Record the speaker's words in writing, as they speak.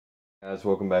Guys,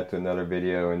 welcome back to another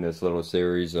video in this little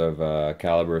series of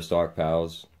caliber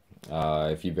stockpiles.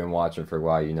 If you've been watching for a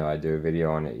while, you know I do a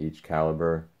video on each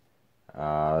caliber.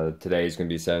 Today's going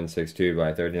to be 7.62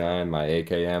 by 39, my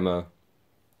AK ammo.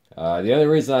 The other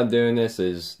reason I'm doing this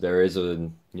is there is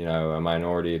a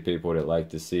minority of people that like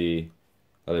to see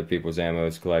other people's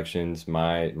ammo collections,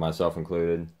 myself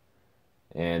included,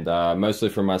 and mostly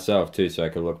for myself too, so I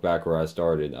could look back where I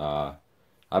started. I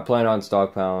plan on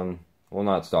stockpiling. Well,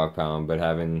 not stockpiling, but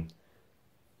having,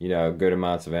 good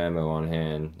amounts of ammo on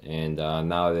hand. And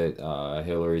now that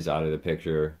Hillary's out of the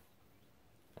picture,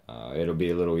 it'll be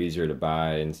a little easier to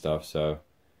buy and stuff. So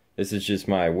this is just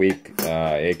my weak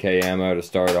AK ammo to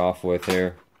start off with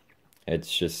here.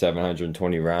 It's just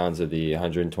 720 rounds of the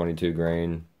 122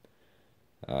 grain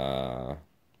Full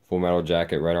Metal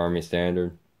Jacket Red Army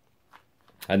Standard.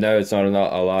 I know it's not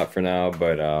a lot for now,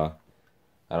 but I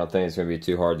don't think it's going to be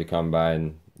too hard to come by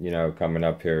and coming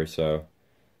up here, so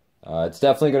it's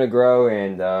definitely going to grow.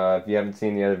 And if you haven't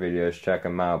seen the other videos, check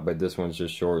them out, but this one's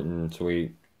just short and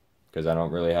sweet because I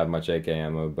don't really have much AK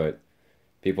ammo, but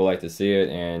people like to see it,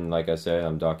 and like I said,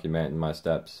 I'm documenting my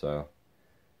steps. So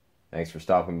thanks for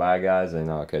stopping by, guys,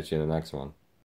 and I'll catch you in the next one.